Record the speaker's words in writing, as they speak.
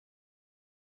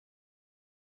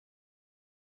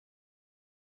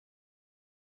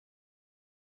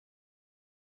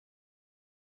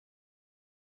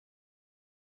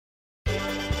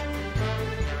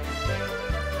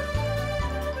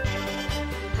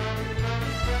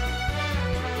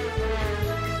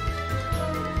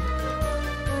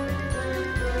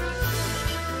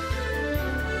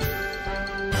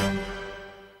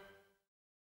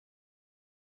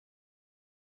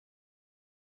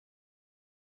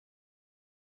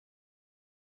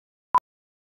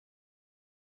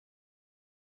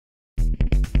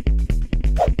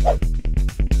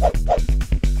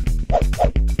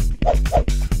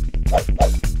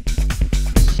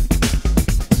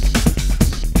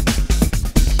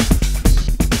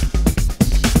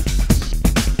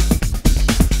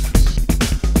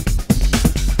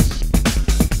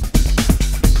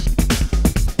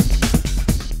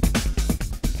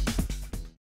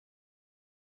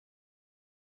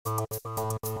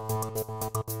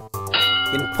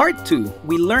In Part 2,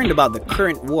 we learned about the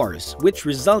current wars, which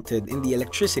resulted in the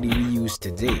electricity we use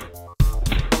today.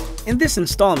 In this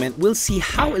installment, we'll see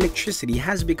how electricity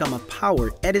has become a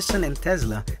power Edison and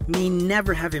Tesla may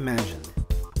never have imagined,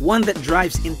 one that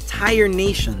drives entire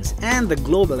nations and the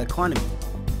global economy.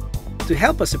 To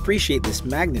help us appreciate this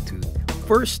magnitude,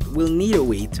 first we'll need a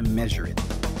way to measure it.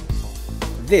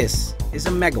 This is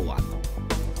a megawatt,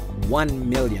 1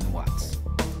 million watts.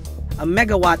 A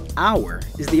megawatt hour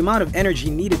is the amount of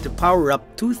energy needed to power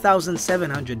up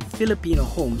 2,700 Filipino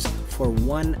homes for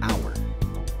 1 hour.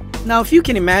 Now, if you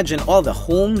can imagine all the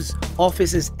homes,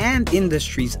 offices, and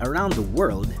industries around the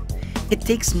world, it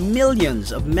takes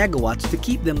millions of megawatts to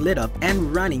keep them lit up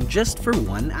and running just for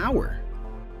 1 hour.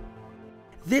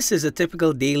 This is a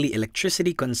typical daily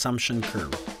electricity consumption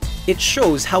curve. It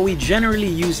shows how we generally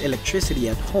use electricity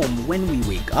at home when we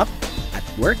wake up,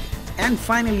 at work, and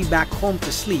finally back home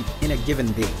to sleep in a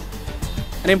given day.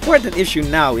 An important issue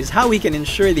now is how we can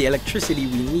ensure the electricity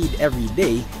we need every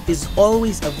day is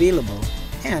always available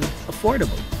and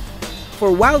affordable.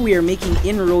 For while we are making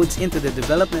inroads into the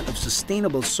development of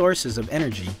sustainable sources of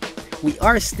energy, we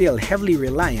are still heavily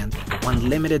reliant on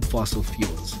limited fossil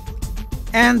fuels.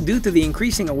 And due to the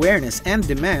increasing awareness and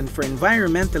demand for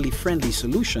environmentally friendly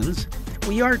solutions,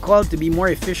 we are called to be more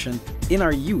efficient in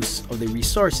our use of the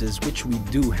resources which we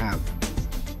do have.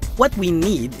 What we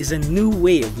need is a new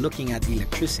way of looking at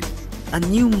electricity, a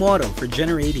new model for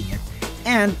generating it,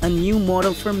 and a new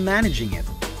model for managing it,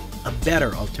 a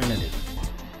better alternative.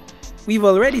 We've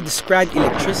already described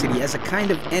electricity as a kind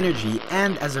of energy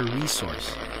and as a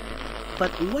resource.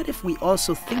 But what if we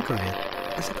also think of it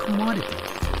as a commodity?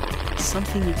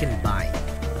 Something you can buy,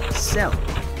 sell,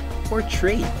 or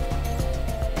trade?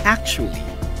 Actually,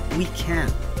 we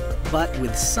can, but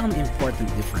with some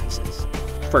important differences.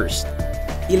 First,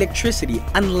 electricity,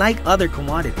 unlike other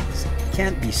commodities,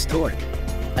 can't be stored,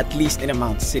 at least in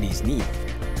amounts cities need.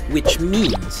 Which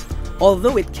means,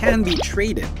 although it can be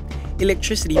traded,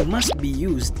 electricity must be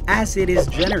used as it is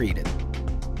generated.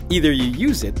 Either you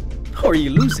use it or you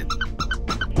lose it.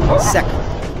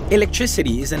 Second,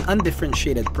 electricity is an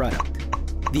undifferentiated product.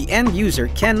 The end user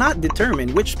cannot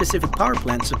determine which specific power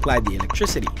plant supplied the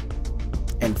electricity.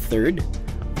 And third,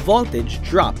 voltage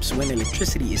drops when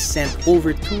electricity is sent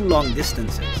over too long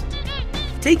distances.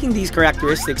 Taking these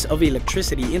characteristics of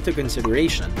electricity into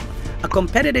consideration, a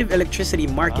competitive electricity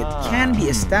market can be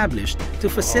established to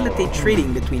facilitate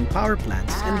trading between power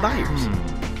plants and buyers.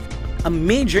 A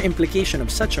major implication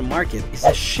of such a market is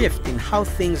a shift in how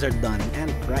things are done and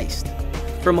priced.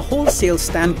 From a wholesale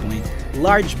standpoint,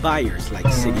 large buyers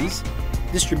like cities,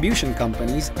 distribution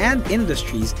companies, and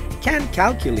industries can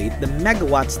calculate the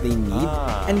megawatts they need,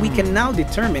 and we can now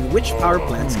determine which power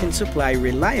plants can supply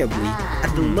reliably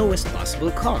at the lowest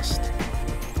possible cost.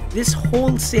 This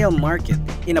wholesale market,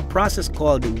 in a process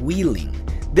called wheeling,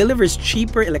 delivers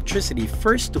cheaper electricity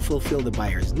first to fulfill the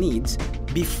buyer's needs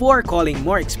before calling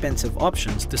more expensive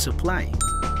options to supply.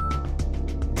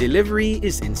 Delivery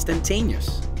is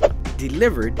instantaneous,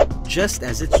 delivered just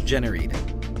as it's generated.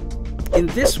 In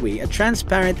this way, a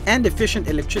transparent and efficient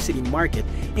electricity market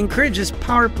encourages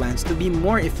power plants to be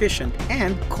more efficient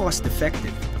and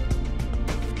cost-effective.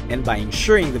 And by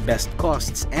ensuring the best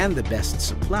costs and the best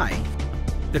supply,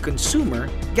 the consumer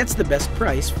gets the best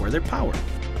price for their power.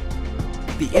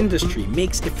 The industry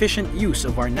makes efficient use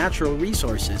of our natural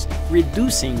resources,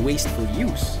 reducing wasteful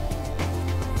use.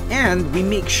 And we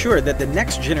make sure that the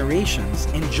next generations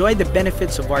enjoy the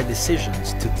benefits of our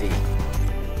decisions today.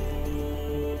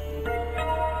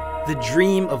 The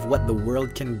dream of what the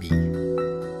world can be.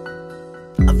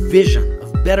 A vision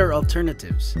of better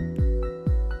alternatives.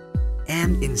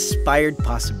 And inspired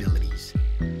possibilities.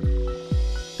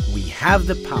 We have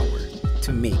the power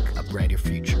to make a brighter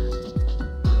future.